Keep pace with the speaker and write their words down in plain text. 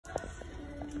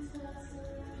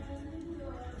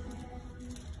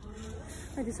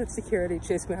I just had security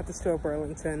chase me out the store,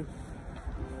 Burlington.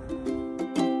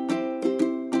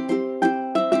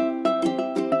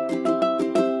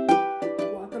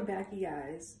 Welcome back, you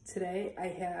guys. Today I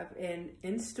have an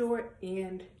in-store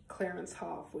and clearance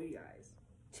haul for you guys.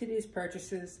 Today's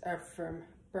purchases are from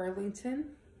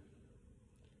Burlington,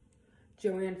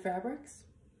 Joann Fabrics,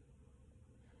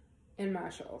 and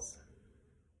Marshalls.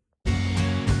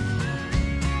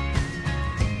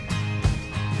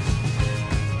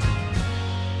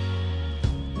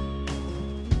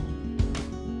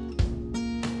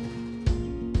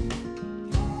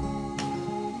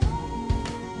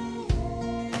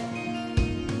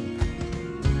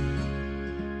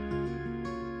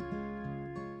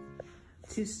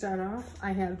 To start off,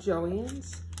 I have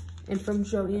Joann's, and from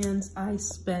Joann's, I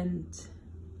spent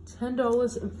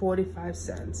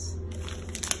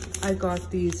 $10.45. I got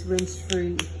these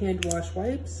rinse-free hand wash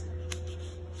wipes.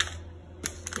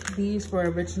 These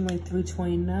were originally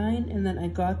 $3.29, and then I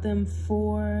got them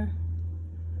for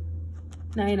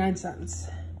 99 cents.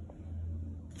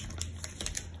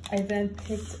 I then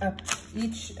picked up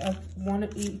one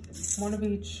of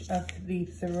each of the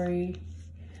three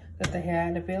that they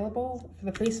had available for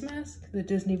the face mask. The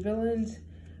Disney Villains,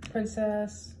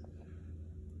 Princess.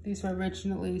 These were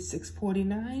originally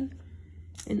 $6.49,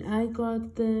 and I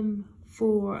got them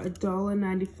for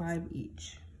 $1.95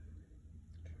 each.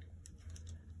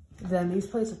 Then these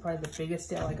plates are probably the biggest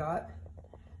deal I got.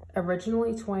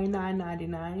 Originally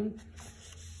 $29.99.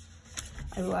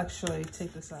 I will actually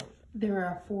take this out. There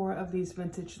are 4 of these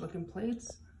vintage looking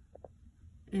plates,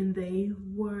 and they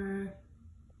were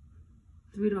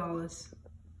 $3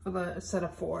 for the set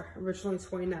of 4. Originally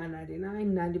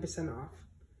 $29.99, 90% off.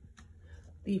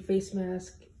 The face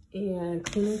mask and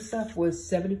cleaning stuff was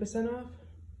 70% off.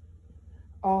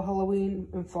 All Halloween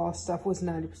and fall stuff was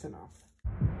 90% off.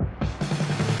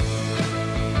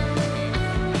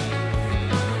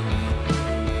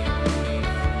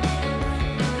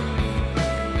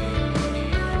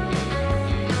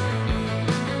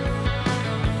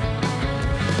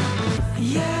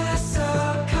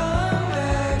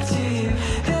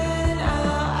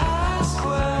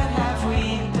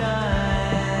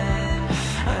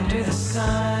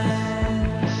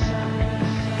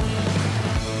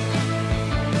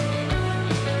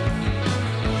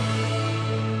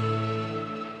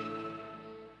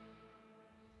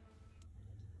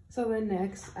 So then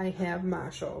next I have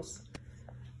Marshalls.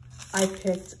 I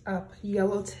picked up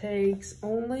yellow tags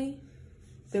only.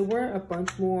 There were a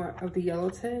bunch more of the yellow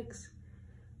tags,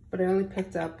 but I only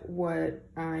picked up what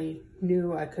I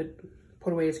knew I could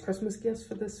put away as Christmas gifts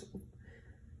for this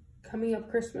coming up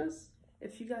Christmas.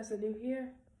 If you guys are new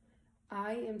here,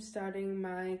 I am starting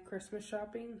my Christmas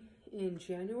shopping in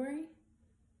January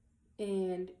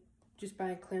and just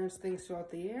buying clearance things throughout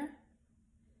the year.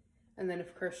 And then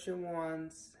if Christian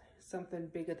wants something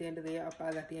big at the end of the year, I'll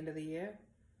buy that at the end of the year.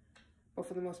 But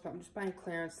for the most part, I'm just buying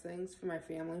clearance things for my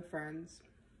family and friends.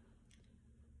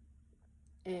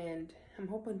 And I'm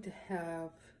hoping to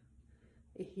have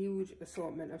a huge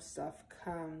assortment of stuff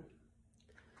come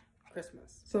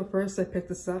Christmas. So first I picked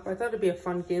this up. I thought it'd be a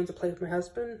fun game to play with my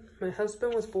husband. My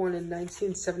husband was born in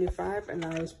 1975 and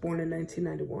I was born in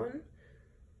 1991.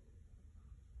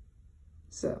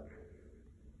 So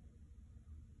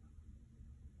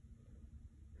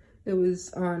it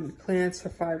was on clearance for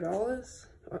 $5.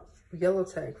 Yellow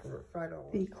tag for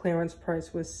 $5. The clearance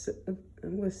price was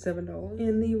 $7,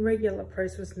 and the regular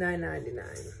price was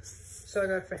 $9.99. So I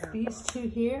got it for him. These two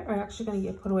here are actually going to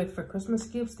get put away for Christmas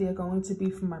gifts. They are going to be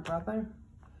from my brother.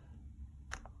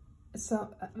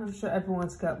 So I'm sure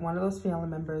everyone's got one of those family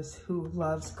members who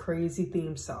loves crazy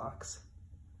themed socks,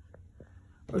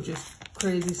 or just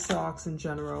crazy socks in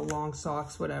general, long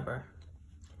socks, whatever.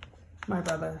 My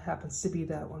brother happens to be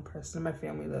that one person in my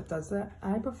family that does that.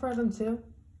 I prefer them too,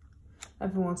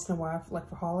 every once in a while, like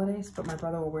for holidays, but my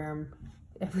brother will wear them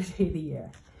every day of the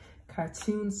year.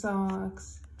 Cartoon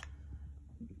socks,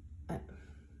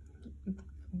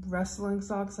 wrestling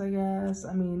socks, I guess.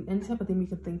 I mean, any type of thing you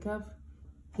can think of,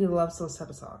 he loves those type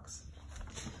of socks.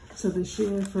 So this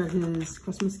year for his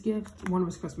Christmas gift, one of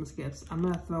his Christmas gifts, I'm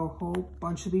gonna throw a whole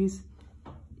bunch of these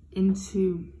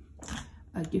into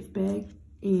a gift bag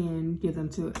and give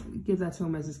that to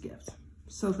him as his gift.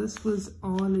 So this was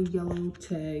on a yellow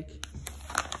tag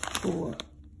for,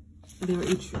 they were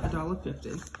each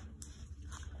 $1.50.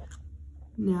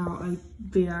 Now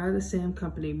they are the same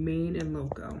company, Maine and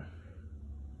Loco.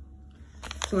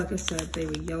 So like I said, they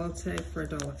were yellow tag for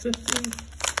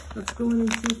 $1.50. Let's go in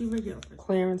and see the regular price.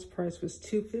 Clearance price was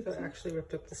 $2.50. I actually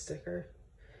ripped up the sticker,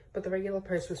 but the regular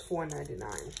price was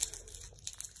 $4.99.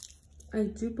 I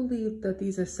do believe that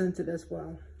these are scented as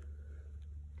well.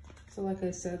 So like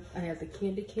I said, I have the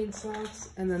candy cane socks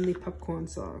and then the popcorn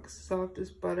socks. Soft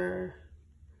as butter.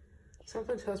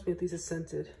 Something tells me these are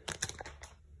scented.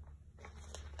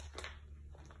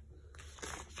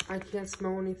 I can't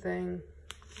smell anything,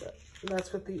 but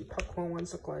that's what the popcorn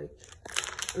ones look like.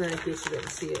 And then in case you didn't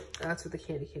see it, that's what the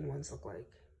candy cane ones look like.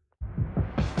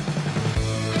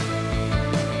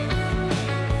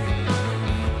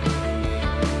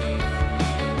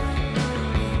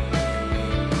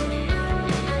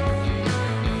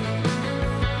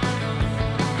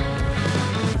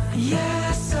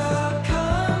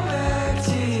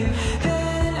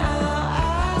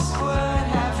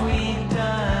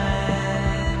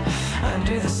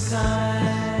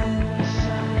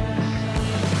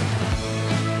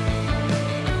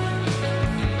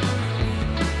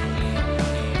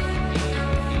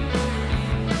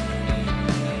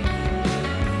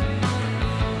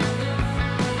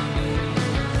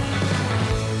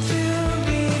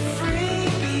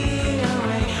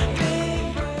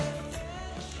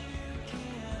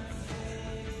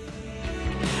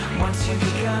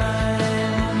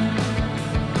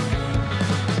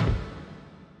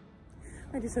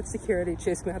 I just had security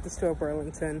chase me out the store,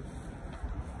 Burlington.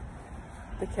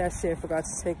 The cashier forgot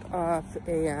to take off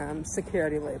a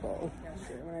security label.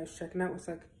 When I was checking out, was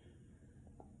like,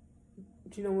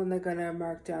 do you know when they're gonna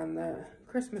mark down the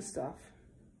Christmas stuff?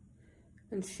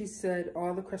 And she said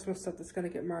all the Christmas stuff that's gonna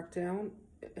get marked down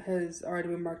has already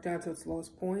been marked down to its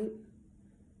lowest point,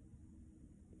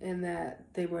 and that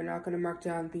they were not gonna mark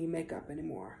down the makeup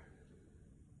anymore.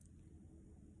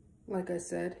 Like I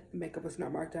said, the makeup was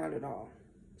not marked down at all.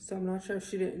 So I'm not sure if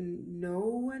she didn't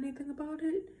know anything about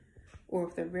it, or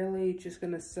if they're really just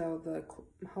gonna sell the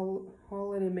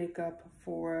holiday makeup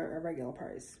for a regular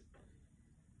price.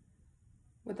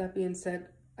 With that being said,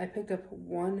 I picked up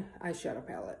one eyeshadow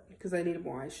palette because I needed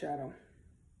more eyeshadow.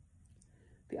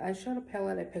 The eyeshadow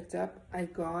palette I picked up, I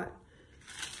got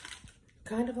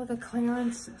kind of like a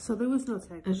clearance, so there was no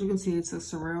tag. As you can see, it's a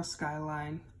Sorrel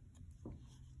Skyline.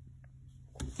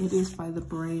 It is by the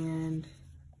brand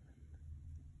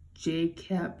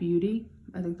J-Cat Beauty.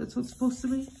 I think that's what it's supposed to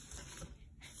be.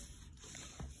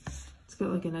 It's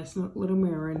got like a nice little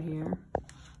mirror in here.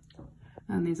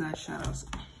 And these eyeshadows.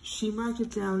 She marked it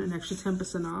down an extra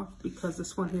 10% off because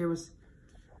this one here was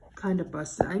kind of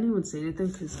busted. I didn't even say anything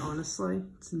because honestly,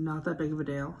 it's not that big of a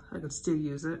deal. I can still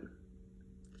use it.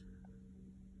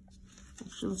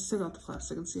 Actually, let's take out the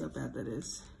plastic and see how bad that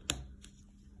is.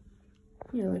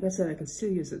 Yeah, like I said, I can still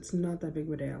use it. It's not that big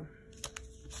of a deal.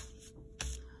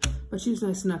 But she was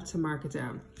nice enough to mark it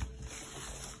down.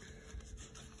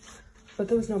 But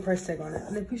there was no price tag on it.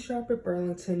 And if you shop at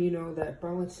Burlington, you know that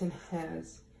Burlington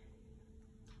has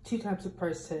two types of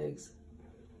price tags.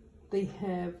 They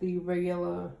have the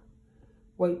regular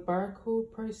white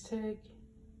barcode price tag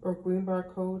or green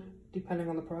barcode, depending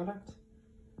on the product.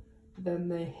 Then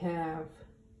they have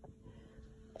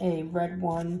a red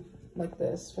one like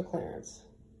this for clearance.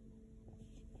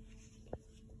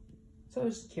 So I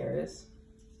was just curious.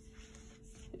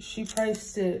 She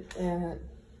priced it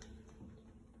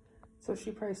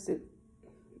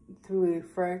through a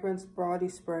fragrance body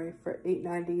spray for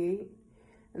 $8.98,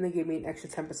 and they gave me an extra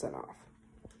 10% off.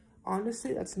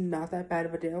 Honestly, that's not that bad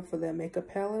of a deal for their makeup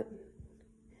palette,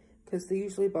 because they're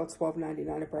usually about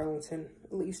 $12.99 at Burlington,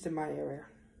 at least in my area.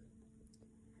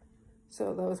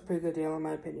 So that was a pretty good deal in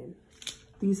my opinion.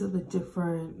 These are the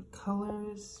different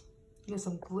colors. You have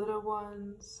some glitter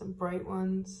ones, some bright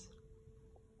ones.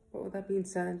 But with that being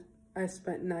said, I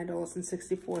spent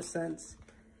 $9.64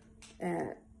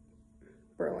 at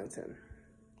Burlington.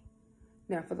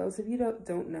 Now, for those of you that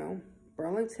don't know,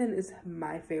 Burlington is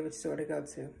my favorite store to go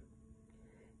to.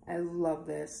 I love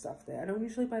their stuff there. I don't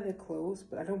usually buy their clothes,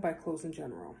 but I don't buy clothes in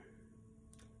general.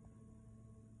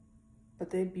 But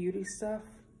their beauty stuff,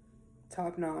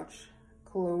 top notch.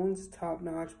 Colognes, top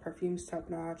notch. Perfumes, top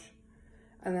notch.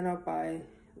 And then I'll buy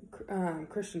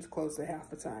Christian's clothes there half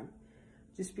the time,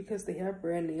 just because they have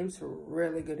brand names for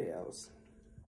really good deals.